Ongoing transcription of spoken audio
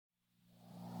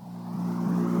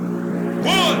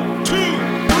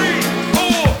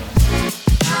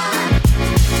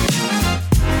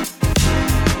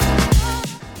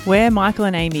We're Michael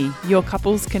and Amy, your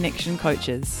couples connection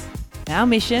coaches. Our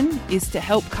mission is to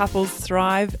help couples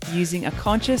thrive using a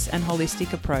conscious and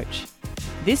holistic approach.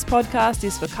 This podcast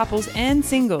is for couples and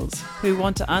singles who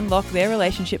want to unlock their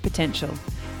relationship potential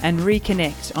and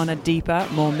reconnect on a deeper,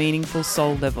 more meaningful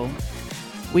soul level.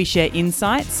 We share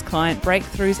insights, client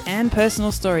breakthroughs, and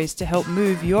personal stories to help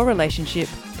move your relationship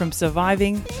from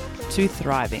surviving to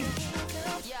thriving.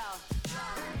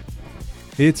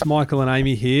 It's Michael and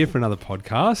Amy here for another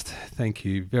podcast. Thank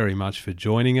you very much for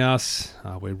joining us.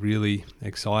 We're really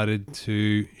excited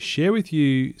to share with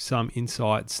you some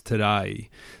insights today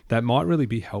that might really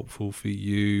be helpful for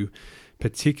you,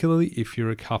 particularly if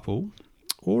you're a couple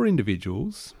or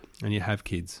individuals and you have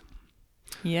kids.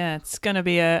 Yeah, it's going to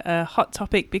be a hot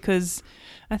topic because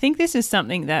I think this is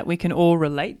something that we can all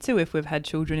relate to if we've had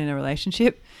children in a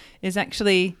relationship, is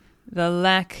actually the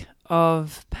lack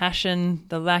of passion,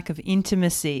 the lack of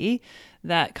intimacy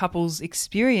that couples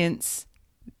experience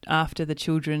after the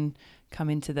children come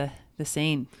into the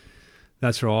scene.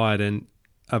 That's right. And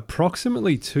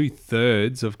approximately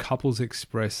 2/3 of couples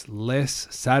express less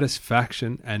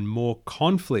satisfaction and more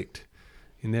conflict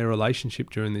in their relationship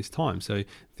during this time. So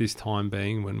this time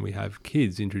being when we have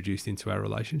kids introduced into our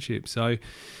relationship. So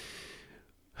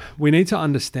we need to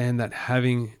understand that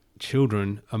having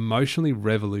children emotionally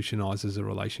revolutionizes a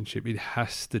relationship. It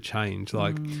has to change,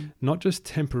 not just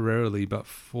temporarily, but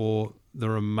for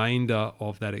the remainder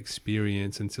of that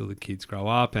experience until the kids grow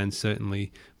up and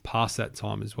certainly past that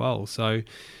time as well. So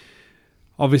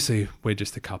obviously we're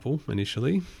just a couple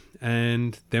initially,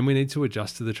 and then we need to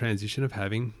adjust to the transition of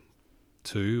having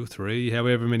 2, 3,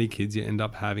 however many kids you end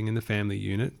up having in the family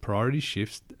unit. Priority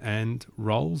shifts and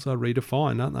roles are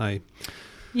redefined, aren't they?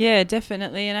 Yeah,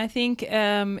 definitely. And I think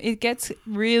it gets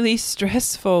really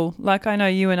stressful. Like I know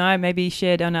you and I maybe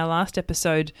shared on our last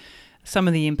episode some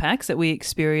of the impacts that we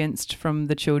experienced from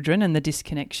the children and the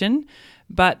disconnection.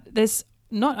 But there's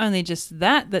not only just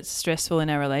that's stressful in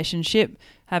our relationship,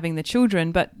 having the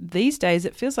children, but these days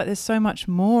it feels like there's so much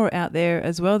more out there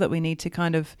as well that we need to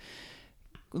kind of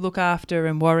look after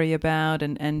and worry about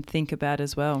and think about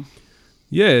as well.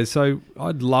 Yeah, so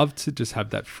I'd love to just have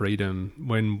that freedom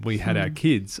when we had our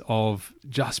kids of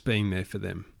just being there for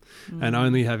them and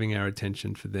only having our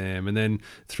attention for them. And then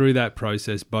through that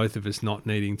process, both of us not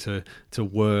needing to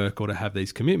work or to have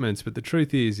these commitments. But the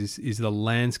truth is the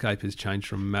landscape has changed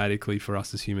dramatically for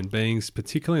us as human beings,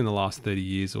 particularly in the last 30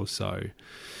 years or so.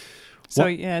 So,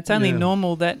 it's only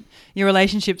normal that your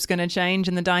relationship's going to change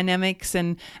and the dynamics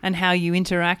and how you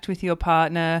interact with your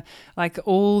partner, like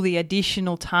all the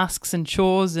additional tasks and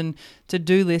chores and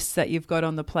to-do lists that you've got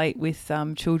on the plate with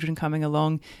children coming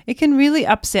along. It can really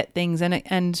upset things.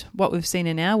 And what we've seen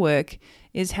in our work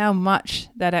is how much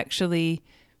that actually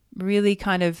really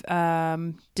kind of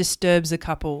disturbs a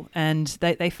couple, and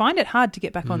they find it hard to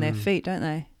get back on their feet, don't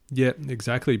they? Yeah,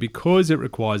 exactly. Because it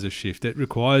requires a shift. It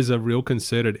requires a real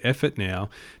concerted effort now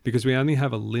because we only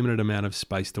have a limited amount of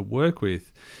space to work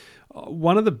with.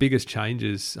 One of the biggest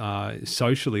changes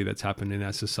socially that's happened in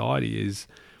our society is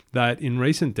that in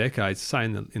recent decades, say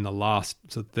in the last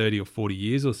 30 or 40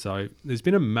 years or so, there's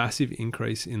been a massive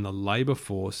increase in the labour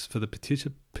force for the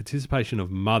participation of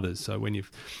mothers. So when you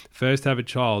first have a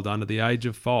child under the age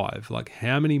of 5, like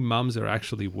how many mums are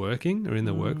actually working or in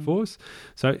the workforce?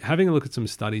 So having a look at some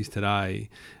studies today,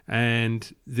 and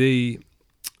the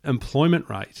employment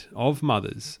rate of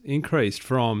mothers increased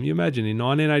from, you imagine, in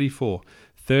 1984,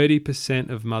 30%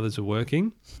 of mothers are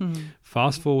working.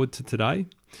 Fast forward to today,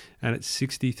 and it's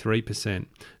 63%.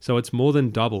 So it's more than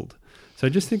doubled. So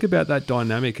just think about that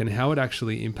dynamic and how it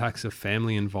actually impacts a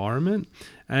family environment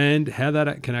and how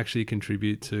that can actually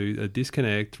contribute to a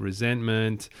disconnect,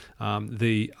 resentment,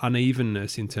 the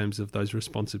unevenness in terms of those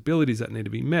responsibilities that need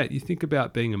to be met. You think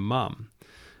about being a mum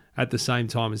at the same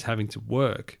time as having to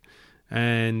work.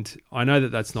 And I know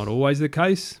that that's not always the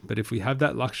case, but if we have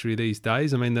that luxury these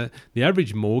days, I mean, the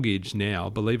average mortgage now,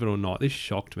 believe it or not, this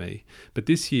shocked me, but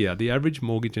this year, the average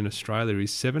mortgage in Australia is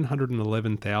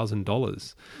 $711,000.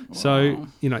 Wow. So,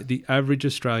 the average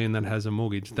Australian that has a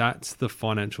mortgage, that's the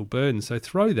financial burden. So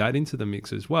throw that into the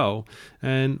mix as well,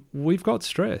 and we've got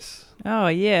stress. Oh,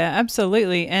 yeah,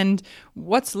 absolutely. And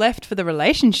what's left for the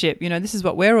relationship? This is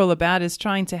what we're all about, is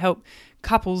trying to help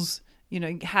couples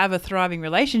have a thriving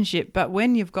relationship. But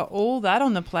when you've got all that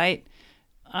on the plate,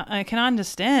 I can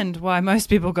understand why most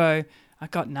people go, I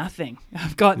got nothing.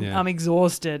 I'm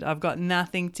exhausted. I've got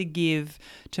nothing to give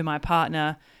to my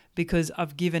partner because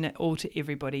I've given it all to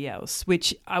everybody else,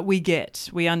 which we get.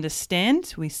 We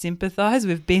understand. We sympathize.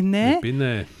 We've been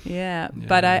there. Yeah.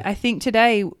 But I think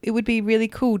today it would be really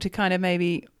cool to kind of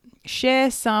maybe share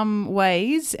some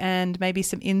ways and maybe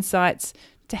some insights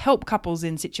to help couples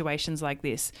in situations like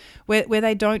this, where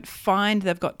they don't find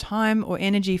they've got time or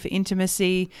energy for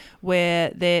intimacy,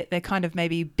 where they're kind of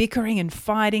maybe bickering and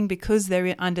fighting because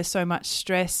they're under so much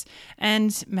stress,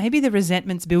 and maybe the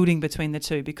resentment's building between the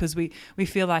two because we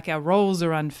feel like our roles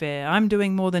are unfair. I'm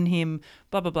doing more than him,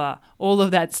 blah, blah, blah. All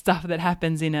of that stuff that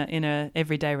happens in a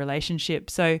everyday relationship.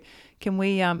 So can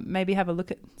we maybe have a look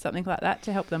at something like that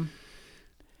to help them?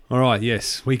 All right,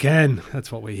 yes, we can.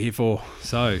 That's what we're here for.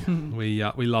 So we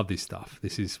love this stuff.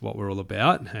 This is what we're all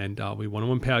about, and we want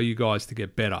to empower you guys to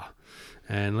get better.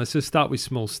 And let's just start with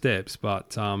small steps.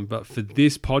 But for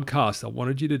this podcast, I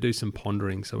wanted you to do some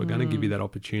pondering. So we're going to give you that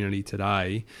opportunity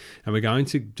today, and we're going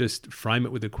to just frame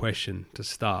it with a question to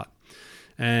start.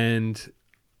 And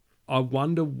I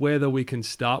wonder whether we can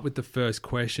start with the first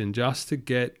question just to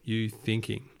get you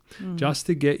thinking, just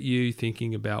to get you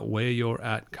thinking about where you're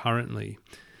at currently.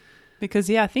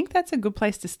 Because, I think that's a good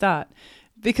place to start,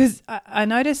 because I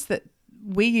noticed that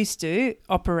we used to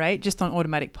operate just on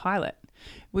automatic pilot.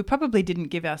 We probably didn't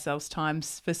give ourselves time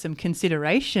for some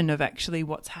consideration of actually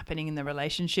what's happening in the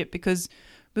relationship because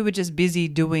we were just busy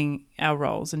doing our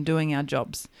roles and doing our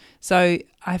jobs. So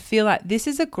I feel like this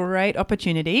is a great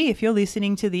opportunity, if you're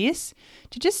listening to this,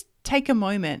 to just take a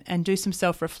moment and do some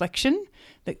self-reflection.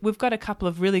 We've got a couple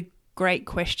of really great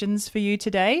questions for you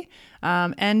today,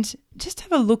 and just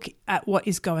have a look at what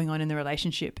is going on in the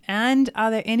relationship. And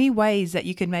are there any ways that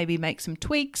you can maybe make some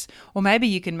tweaks, or maybe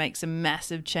you can make some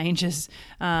massive changes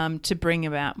to bring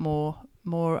about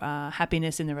more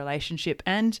happiness in the relationship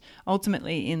and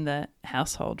ultimately in the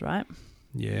household, right?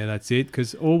 Yeah, that's it.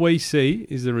 Because all we see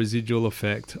is the residual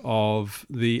effect of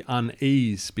the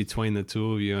unease between the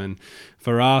two of you. And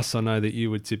for us, I know that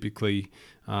you would typically,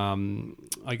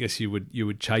 I guess you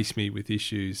would chase me with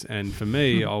issues, and for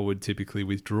me, I would typically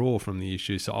withdraw from the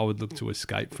issues. So I would look to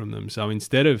escape from them. So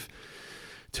instead of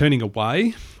turning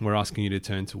away, we're asking you to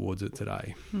turn towards it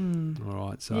today. All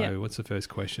right. So what's the first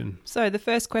question? So the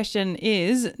first question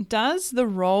is, does the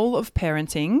role of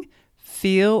parenting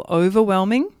feel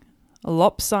overwhelming,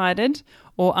 lopsided,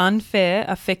 or unfair,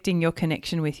 affecting your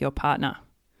connection with your partner?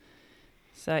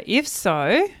 So if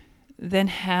so, then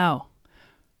how?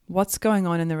 What's going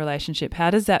on in the relationship? How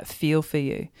does that feel for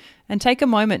you? And take a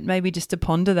moment maybe just to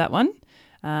ponder that one.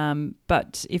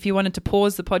 But if you wanted to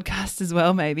pause the podcast as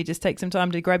well, maybe just take some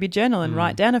time to grab your journal and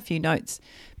write down a few notes,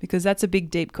 because that's a big,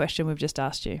 deep question we've just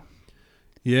asked you.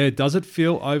 Yeah, does it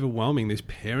feel overwhelming, this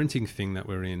parenting thing that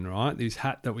we're in, right? This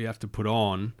hat that we have to put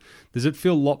on. Does it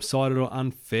feel lopsided or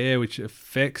unfair, which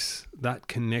affects that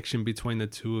connection between the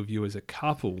two of you as a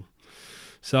couple?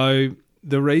 So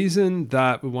the reason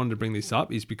that we wanted to bring this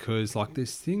up is because, like,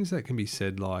 there's things that can be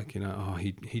said like, oh,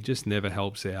 he just never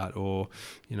helps out, or,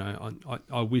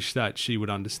 I wish that she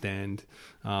would understand,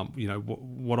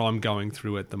 what I'm going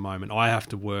through at the moment. I have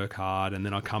to work hard, and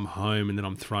then I come home and then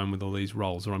I'm thrown with all these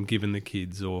roles, or I'm given the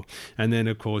kids, and then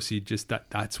of course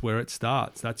that's where it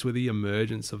starts. That's where the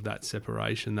emergence of that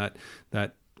separation, that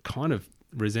kind of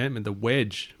resentment, the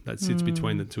wedge that sits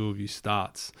between the two of you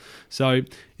starts. So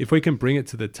if we can bring it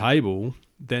to the table,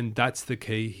 then that's the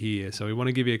key here. So we want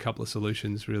to give you a couple of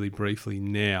solutions really briefly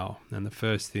now. And the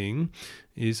first thing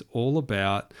is all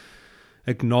about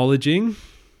acknowledging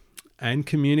and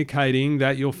communicating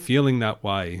that you're feeling that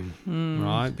way,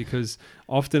 right? Because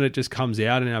often it just comes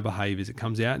out in our behaviors. It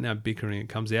comes out in our bickering. It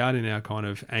comes out in our kind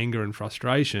of anger and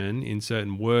frustration in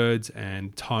certain words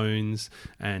and tones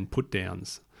and put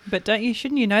downs. But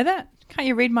shouldn't you know that? Can't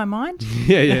you read my mind?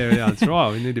 Yeah, that's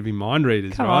right. We need to be mind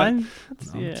readers, Come right? on.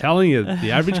 I'm telling you,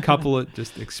 the average couple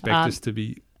just expect us to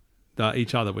be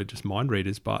each other. We're just mind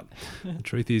readers, but the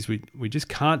truth is we just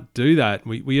can't do that.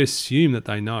 We assume that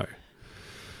they know.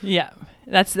 Yeah,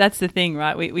 that's the thing,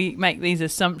 right? We make these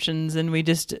assumptions, and we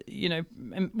just,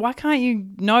 why can't you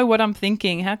know what I'm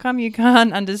thinking? How come you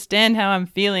can't understand how I'm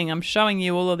feeling? I'm showing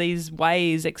you all of these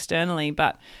ways externally,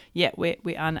 but yet we're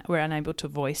unable to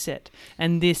voice it.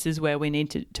 And this is where we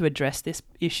need to address this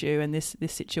issue and this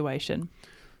situation.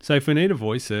 So if we need to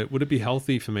voice it, would it be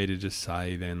healthy for me to just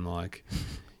say then, like,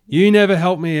 you never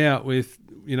help me out with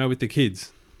the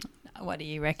kids? What do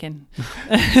you reckon?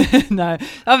 No,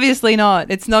 obviously not.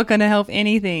 It's not going to help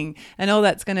anything. And all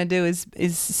that's going to do is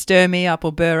stir me up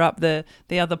or burr up the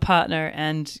other partner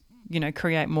and,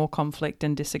 create more conflict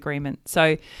and disagreement.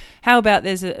 So how about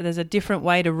there's a different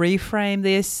way to reframe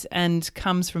this, and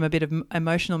comes from a bit of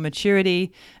emotional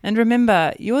maturity. And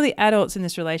remember, you're the adults in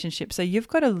this relationship, so you've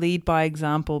got to lead by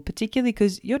example, particularly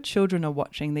because your children are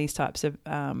watching these types of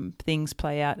things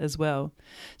play out as well.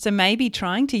 So maybe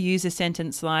trying to use a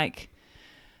sentence like,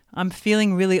 I'm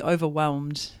feeling really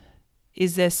overwhelmed.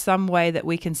 Is there some way that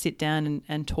we can sit down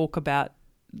and talk about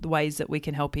the ways that we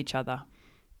can help each other.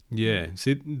 Yeah,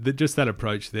 see, just that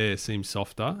approach there seems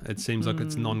softer. It seems like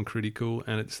it's non-critical,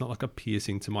 and it's not like a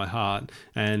piercing to my heart,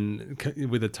 and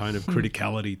with a tone of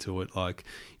criticality to it, like,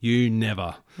 you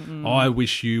never. I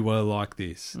wish you were like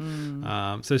this.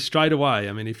 So straight away,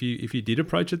 I mean, if you did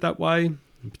approach it that way,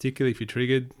 and particularly if you're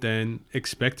triggered, then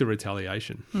expect a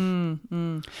retaliation.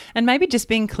 And maybe just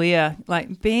being clear,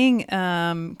 like being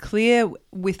clear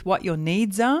with what your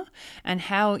needs are and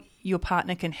how your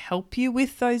partner can help you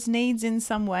with those needs in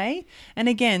some way. And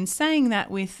again, saying that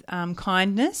with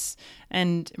kindness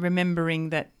and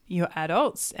remembering that you're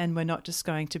adults and we're not just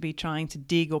going to be trying to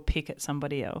dig or pick at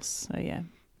somebody else. So, yeah.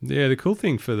 Yeah, the cool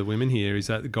thing for the women here is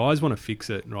that the guys want to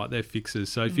fix it, right? They're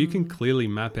fixers. So if you can clearly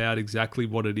map out exactly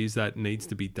what it is that needs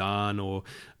to be done, or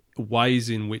ways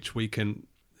in which we can,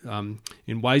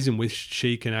 in ways in which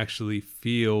she can actually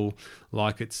feel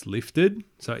like it's lifted.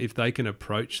 So if they can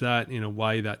approach that in a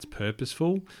way that's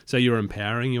purposeful, so you're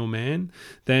empowering your man,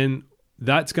 then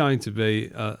that's going to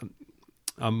be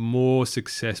a more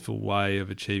successful way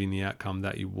of achieving the outcome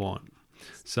that you want.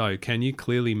 So can you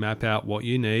clearly map out what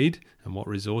you need and what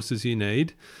resources you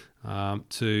need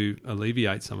to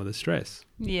alleviate some of the stress?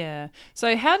 Yeah.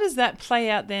 So how does that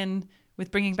play out then with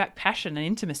bringing back passion and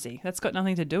intimacy? That's got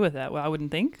nothing to do with that, well, I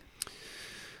wouldn't think.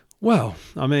 Well,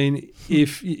 I mean,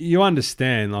 if you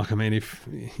understand, like, I mean, if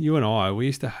you and I, we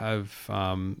used to have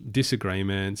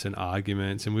disagreements and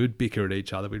arguments, and we would bicker at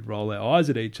each other. We'd roll our eyes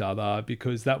at each other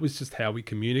because that was just how we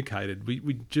communicated.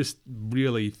 We just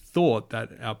really thought that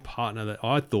our partner, that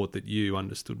I thought that you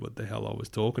understood what the hell I was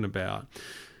talking about.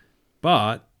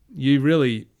 But you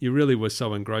really were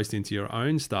so engrossed into your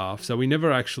own stuff. So we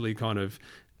never actually kind of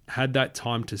had that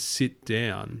time to sit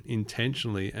down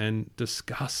intentionally and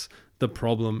discuss the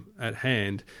problem at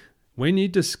hand. When you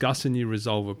discuss and you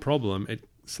resolve a problem,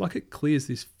 it's like it clears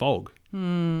this fog.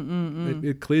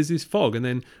 It clears this fog. And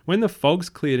then when the fog's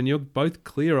cleared and you're both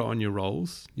clearer on your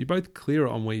roles, you're both clearer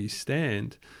on where you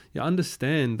stand, you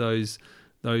understand those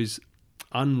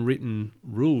unwritten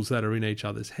rules that are in each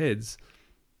other's heads,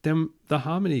 then the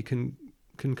harmony can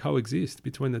coexist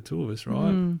between the two of us,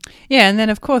 right? Yeah, and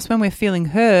then of course when we're feeling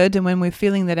heard and when we're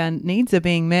feeling that our needs are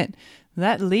being met,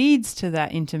 that leads to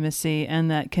that intimacy and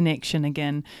that connection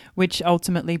again, which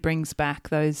ultimately brings back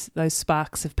those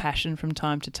sparks of passion from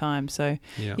time to time. So,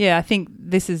 yeah I think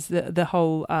this is the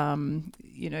whole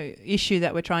issue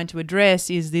that we're trying to address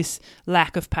is this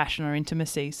lack of passion or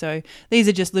intimacy. So these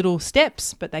are just little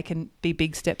steps, but they can be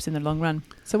big steps in the long run.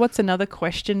 So what's another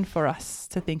question for us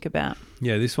to think about?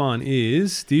 Yeah, this one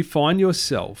is, do you find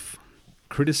yourself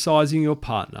criticizing your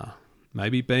partner,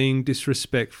 maybe being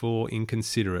disrespectful,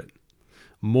 inconsiderate,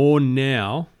 more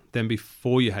now than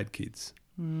before you had kids?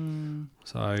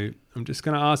 So I'm just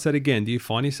going to ask that again. Do you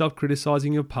find yourself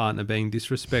criticizing your partner, being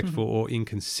disrespectful or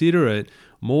inconsiderate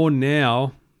more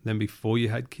now than before you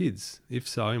had kids? If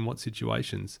so, in what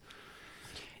situations?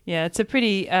 Yeah, it's a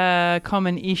pretty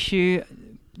common issue,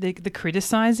 the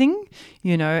criticizing,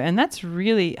 and that's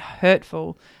really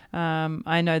hurtful.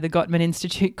 I know the Gottman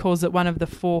Institute calls it one of the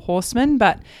 4 horsemen,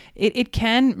 but it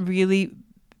can really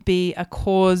be a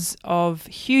cause of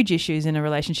huge issues in a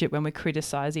relationship when we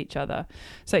criticize each other.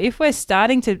 So if we're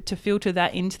starting to filter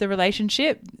that into the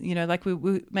relationship, like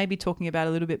we may be talking about a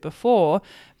little bit before,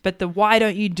 but the why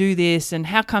don't you do this and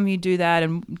how come you do that,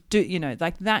 and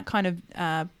like that kind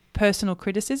of personal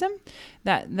criticism,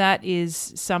 that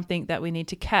is something that we need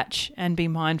to catch and be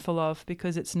mindful of,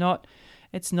 because it's not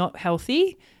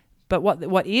healthy. But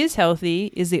what is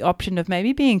healthy is the option of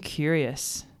maybe being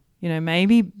curious.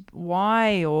 Maybe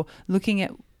why, or looking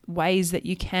at ways that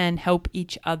you can help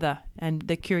each other, and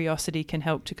the curiosity can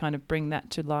help to kind of bring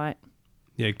that to light.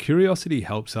 Yeah, curiosity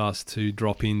helps us to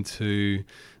drop into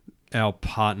our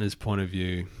partner's point of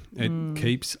view. It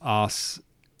keeps us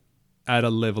at a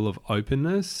level of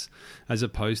openness as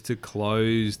opposed to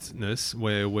closedness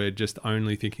where we're just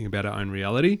only thinking about our own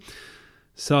reality.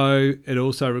 So it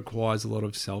also requires a lot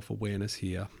of self-awareness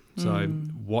here. So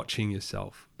watching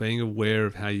yourself, being aware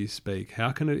of how you speak.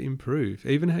 How can it improve?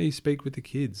 Even how you speak with the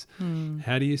kids.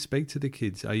 How do you speak to the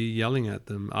kids? Are you yelling at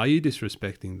them? Are you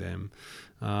disrespecting them?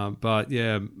 But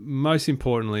yeah, most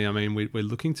importantly, I mean, we're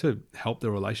looking to help the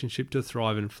relationship to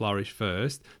thrive and flourish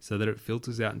first so that it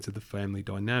filters out into the family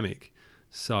dynamic.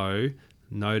 So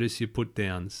notice your put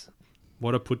downs.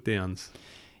 What are put downs?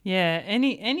 Yeah,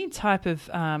 any type of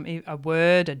a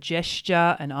word, a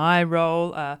gesture, an eye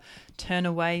roll, turn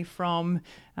away from,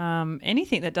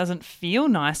 anything that doesn't feel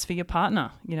nice for your partner,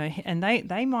 and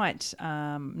they might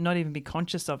not even be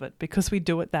conscious of it because we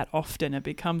do it that often. It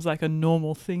becomes like a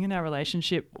normal thing in our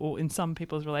relationship, or in some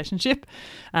people's relationship,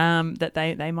 that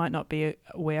they might not be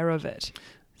aware of it.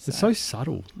 It's so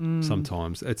subtle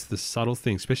sometimes. It's the subtle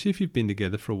thing, especially if you've been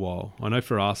together for a while. I know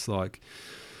for us, like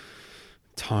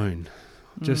tone,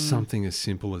 just something as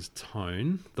simple as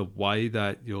tone, the way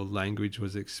that your language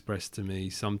was expressed to me,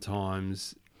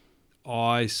 sometimes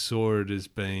I saw it as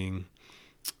being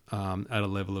at a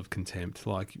level of contempt.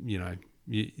 Like,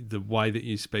 the way that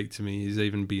you speak to me is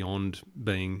even beyond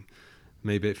being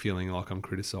me feeling like I'm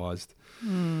criticised.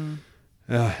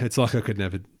 It's like I could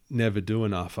never do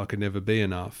enough. I could never be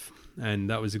enough. And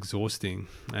that was exhausting.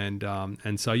 And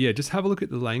so, just have a look at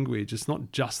the language. It's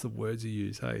not just the words you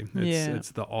use, hey.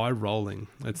 It's the eye rolling.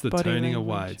 It's the body turning language.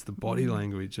 Away. It's the body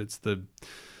language. It's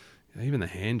even the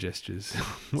hand gestures.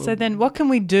 So then what can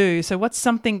we do? So what's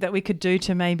something that we could do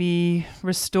to maybe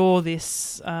restore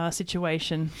this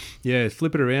situation? Yeah,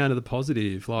 flip it around to the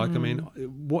positive. Like, I mean,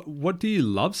 what do you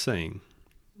love seeing?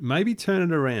 Maybe turn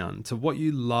it around to what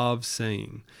you love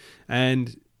seeing.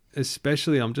 And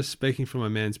especially, I'm just speaking from a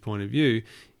man's point of view,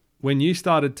 when you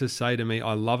started to say to me,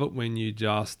 I love it when you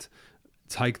just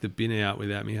take the bin out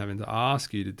without me having to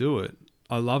ask you to do it.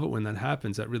 I love it when that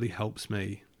happens. That really helps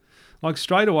me. Like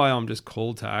straight away, I'm just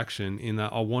called to action in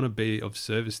that I want to be of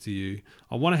service to you.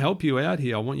 I want to help you out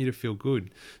here. I want you to feel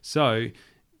good. So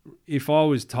if I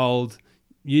was told,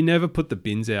 you never put the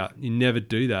bins out, you never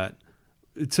do that,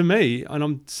 to me, and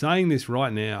I'm saying this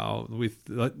right now with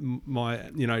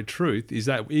my truth, is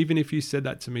that even if you said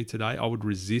that to me today, I would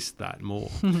resist that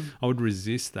more. I would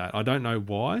resist that. I don't know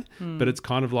why, but it's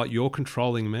kind of like you're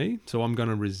controlling me, so I'm going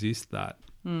to resist that.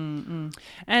 And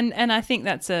I think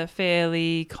that's a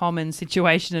fairly common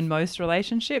situation in most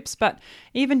relationships, but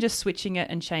even just switching it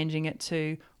and changing it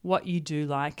to what you do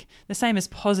like, the same as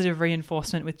positive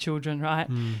reinforcement with children, right?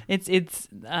 It's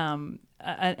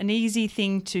an easy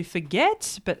thing to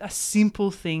forget, but a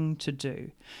simple thing to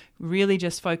do. Really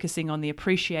just focusing on the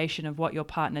appreciation of what your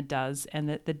partner does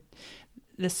and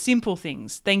the simple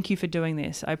things. Thank you for doing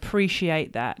this. I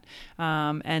appreciate that.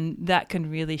 And that can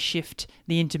really shift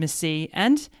the intimacy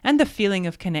and the feeling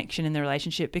of connection in the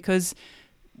relationship, because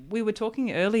we were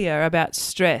talking earlier about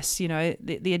stress,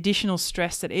 the additional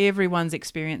stress that everyone's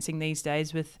experiencing these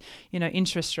days with,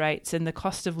 interest rates and the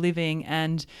cost of living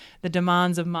and the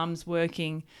demands of mums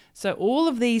working. So all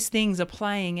of these things are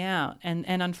playing out. And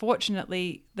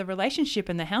unfortunately, the relationship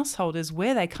and the household is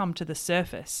where they come to the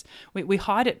surface. We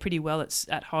hide it pretty well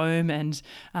at home and,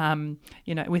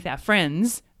 with our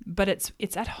friends, but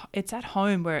it's at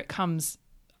home where it comes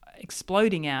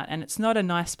exploding out, and it's not a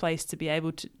nice place to be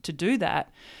able to do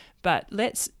that. But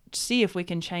let's see if we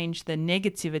can change the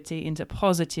negativity into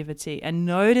positivity and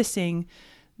noticing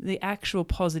the actual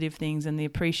positive things and the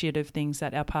appreciative things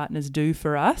that our partners do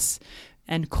for us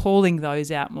and calling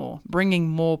those out more, bringing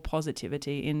more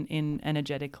positivity in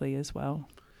energetically as well.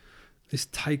 This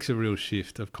takes a real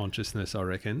shift of consciousness, I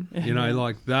reckon.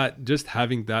 Like that, just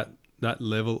having that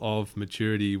level of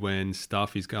maturity when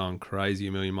stuff is going crazy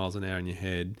a million miles an hour in your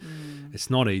head. It's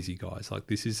not easy, guys. Like,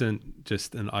 this isn't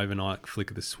just an overnight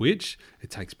flick of the switch. It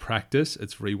takes practice.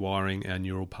 It's rewiring our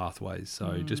neural pathways.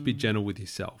 So just be gentle with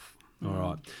yourself. All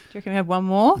right. Do you reckon we have one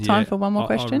more? Time for one more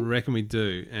question? I reckon we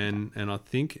do. And I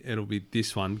think it'll be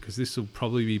this one, because this will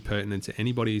probably be pertinent to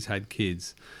anybody who's had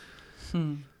kids.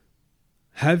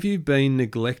 Have you been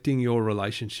neglecting your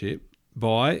relationship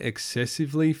by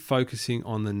excessively focusing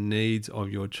on the needs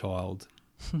of your child?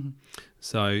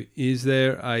 So is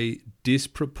there a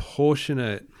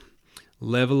disproportionate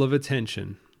level of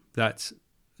attention that's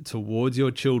towards your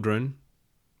children,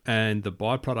 and the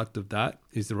byproduct of that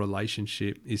is the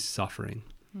relationship is suffering?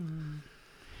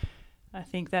 I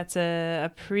think that's a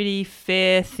pretty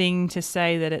fair thing to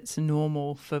say, that it's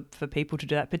normal for people to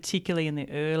do that, particularly in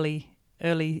the early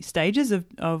stages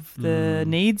of the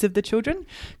needs of the children,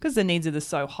 because the needs are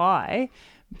so high,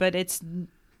 but it's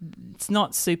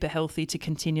not super healthy to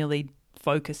continually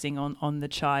focusing on the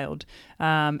child.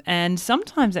 And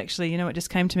sometimes actually, what just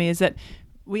came to me is that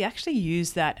we actually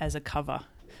use that as a cover.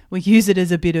 We use it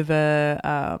as a bit of a,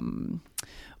 an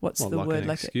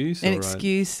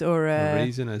excuse or a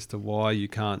reason as to why you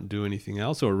can't do anything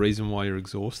else, or a reason why you're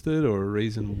exhausted, or a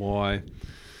reason why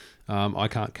I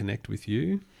can't connect with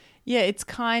you. Yeah, it's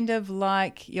kind of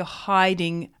like you're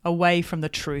hiding away from the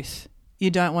truth. You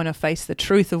don't want to face the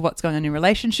truth of what's going on in your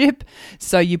relationship,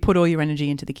 so you put all your energy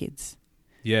into the kids.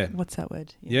 Yeah. What's that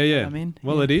word? Yeah. I mean,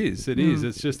 well, it is. It is.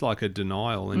 It's just like a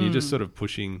denial, and you're just sort of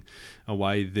pushing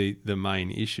away the main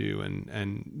issue.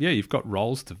 And you've got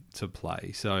roles to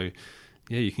play. So,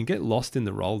 you can get lost in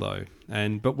the role though.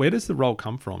 But where does the role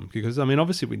come from? Because,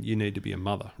 obviously you need to be a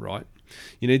mother, right?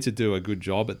 You need to do a good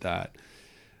job at that.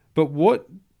 But what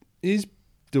is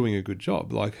doing a good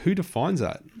job. Like, who defines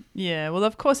that? Yeah, well,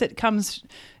 of course it comes,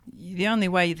 the only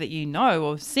way that you know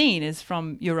or seen is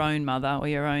from your own mother or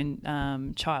your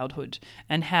own childhood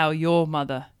and how your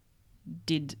mother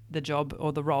did the job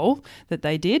or the role that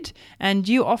they did. And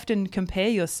you often compare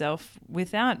yourself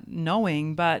without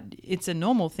knowing, but it's a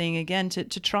normal thing, again, to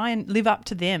try and live up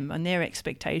to them and their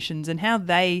expectations and how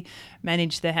they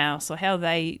managed the house or how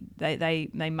they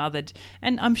mothered.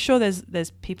 And I'm sure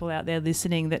there's people out there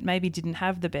listening that maybe didn't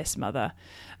have the best mother.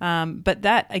 But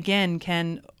that, again,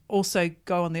 can also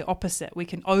go on the opposite. We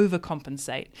can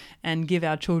overcompensate and give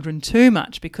our children too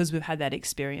much because we've had that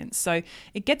experience. So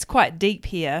it gets quite deep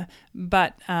here.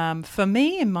 But for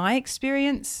me, in my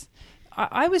experience,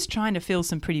 I was trying to fill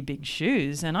some pretty big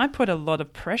shoes, and I put a lot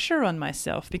of pressure on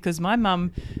myself because my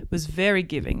mum was very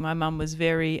giving. My mum was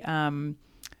very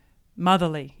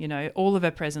motherly, all of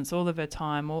her presence, all of her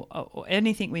time, or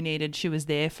anything we needed, she was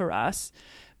there for us.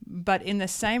 But in the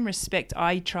same respect,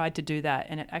 I tried to do that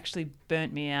and it actually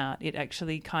burnt me out. It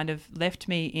actually kind of left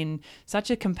me in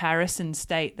such a comparison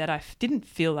state that I didn't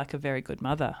feel like a very good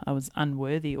mother. I was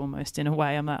unworthy almost in a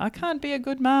way. I'm like, I can't be a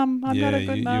good mum. I'm not a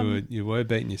good mum. You were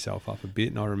beating yourself up a bit,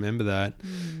 and I remember that.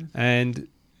 And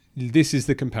this is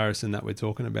the comparison that we're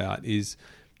talking about is,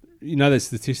 the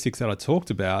statistics that I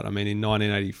talked about. I mean, in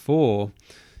 1984,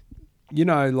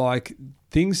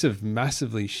 things have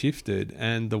massively shifted,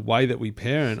 and the way that we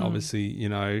parent, obviously,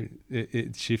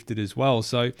 it shifted as well.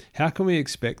 So how can we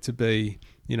expect to be,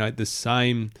 the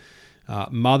same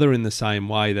mother in the same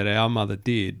way that our mother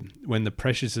did when the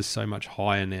pressures are so much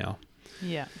higher now?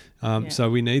 Yeah. So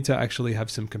we need to actually have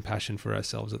some compassion for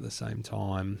ourselves at the same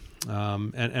time.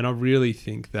 And I really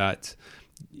think that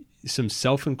some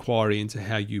self-inquiry into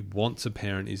how you want to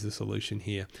parent is the solution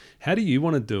here. How do you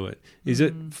want to do it? Is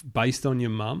it based on your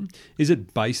mum? Is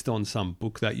it based on some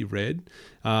book that you read?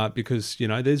 Because,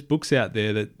 there's books out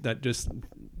there that just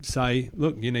say,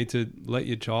 look, you need to let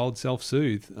your child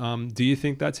self-soothe. Do you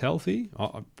think that's healthy?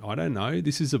 I don't know.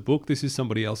 This is a book. This is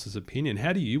somebody else's opinion.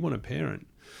 How do you want to parent?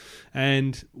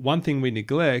 And one thing we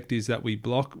neglect is that we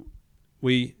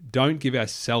don't give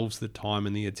ourselves the time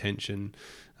and the attention,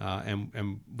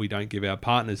 and we don't give our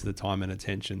partners the time and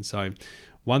attention. So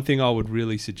one thing I would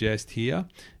really suggest here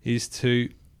is to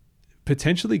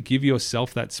potentially give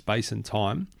yourself that space and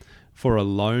time for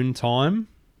alone time,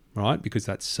 right? Because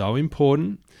that's so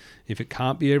important. If it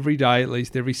can't be every day, at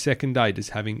least every second day,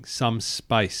 just having some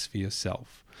space for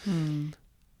yourself.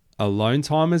 Alone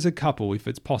time as a couple, if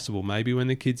it's possible, maybe when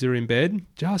the kids are in bed,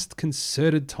 just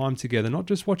concerted time together, not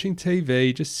just watching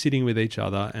TV, just sitting with each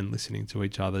other and listening to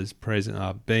each other's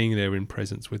being there in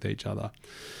presence with each other.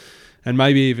 And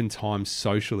maybe even time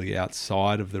socially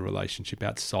outside of the relationship,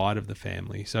 outside of the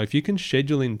family. So if you can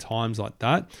schedule in times like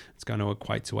that, it's going to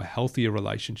equate to a healthier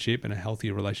relationship and a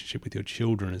healthier relationship with your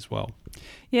children as well.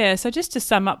 Yeah, so just to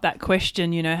sum up that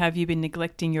question, have you been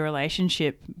neglecting your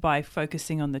relationship by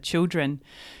focusing on the children?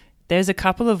 There's a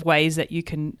couple of ways that you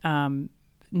can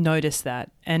notice that.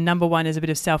 And number one is a bit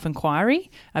of self-inquiry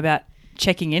about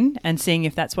checking in and seeing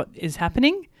if that's what is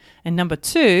happening. And number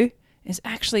two is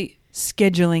actually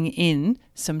scheduling in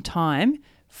some time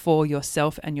for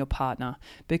yourself and your partner,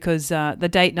 because the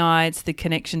date nights, the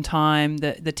connection time,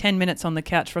 the 10 minutes on the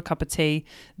couch for a cup of tea,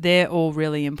 they're all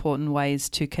really important ways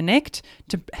to connect,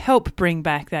 to help bring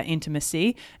back that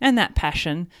intimacy and that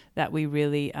passion that we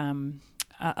really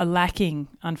are lacking,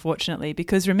 unfortunately.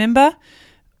 Because remember,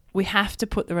 we have to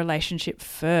put the relationship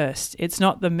first. It's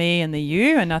not the me and the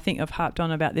you, and I think I've harped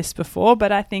on about this before,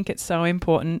 but I think it's so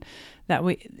important that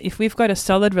if we've got a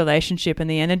solid relationship and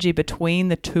the energy between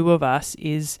the two of us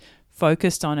is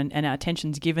focused on and our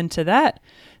attention's given to that,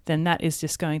 then that is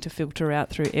just going to filter out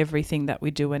through everything that we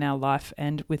do in our life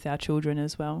and with our children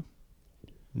as well.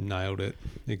 Nailed it.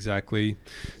 Exactly.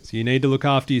 So you need to look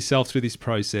after yourself through this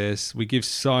process. We give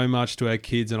so much to our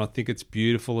kids, and I think it's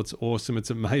beautiful, it's awesome, it's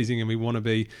amazing, and we want to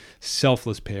be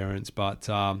selfless parents. But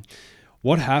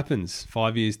what happens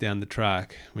 5 years down the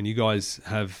track when you guys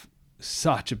have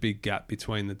such a big gap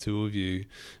between the two of you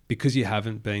because you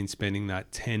haven't been spending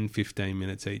that 10, 15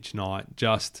 minutes each night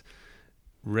just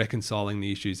reconciling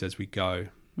the issues as we go,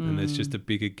 and there's just a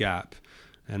bigger gap?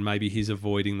 And maybe he's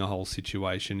avoiding the whole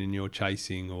situation and you're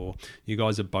chasing, or you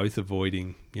guys are both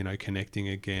avoiding, connecting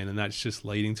again. And that's just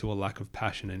leading to a lack of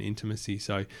passion and intimacy.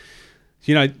 So,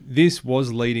 this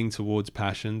was leading towards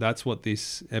passion. That's what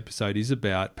this episode is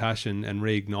about, passion and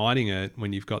reigniting it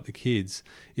when you've got the kids.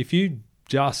 If you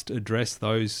just address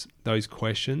those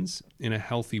questions in a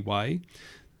healthy way,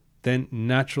 then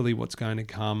naturally what's going to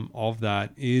come of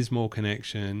that is more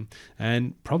connection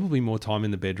and probably more time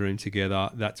in the bedroom together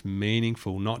that's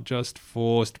meaningful, not just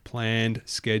forced, planned,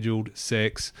 scheduled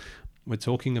sex. We're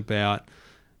talking about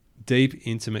deep,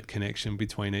 intimate connection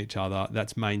between each other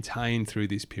that's maintained through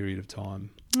this period of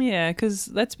time. Yeah, because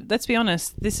let's be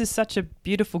honest, this is such a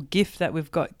beautiful gift that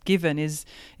we've got given is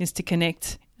to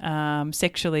connect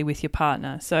sexually with your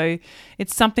partner. So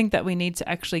it's something that we need to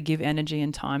actually give energy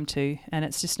and time to, and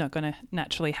it's just not going to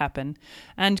naturally happen.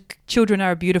 And children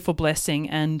are a beautiful blessing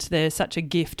and they're such a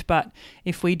gift, but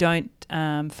if we don't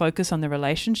focus on the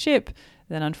relationship,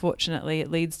 then unfortunately it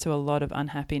leads to a lot of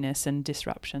unhappiness and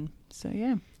disruption. So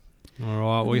yeah. All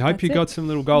right. We hope you got some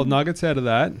little gold nuggets out of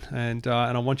that, and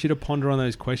I want you to ponder on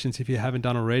those questions if you haven't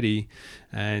done already,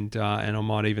 and I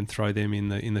might even throw them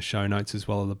in the show notes as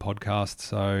well as the podcast.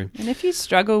 So, and if you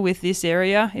struggle with this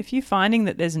area, if you're finding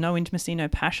that there's no intimacy, no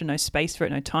passion, no space for it,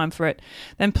 no time for it,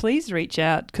 then please reach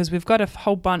out, because we've got a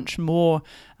whole bunch more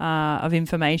of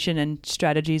information and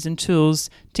strategies and tools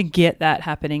to get that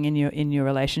happening in your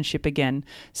relationship again.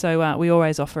 So we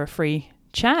always offer a free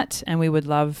chat, and we would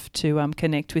love to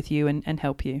connect with you and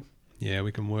help you. Yeah,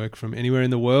 we can work from anywhere in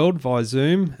the world via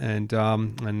Zoom, and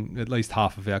at least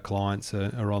half of our clients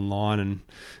are online,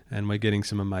 and we're getting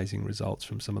some amazing results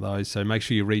from some of those. So make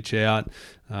sure you reach out,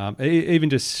 even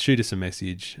just shoot us a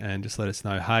message and just let us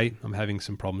know, hey, I'm having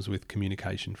some problems with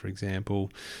communication, for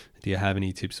example. Do you have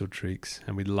any tips or tricks?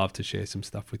 And we'd love to share some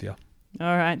stuff with you.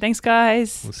 All right. Thanks,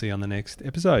 guys. We'll see you on the next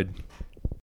episode.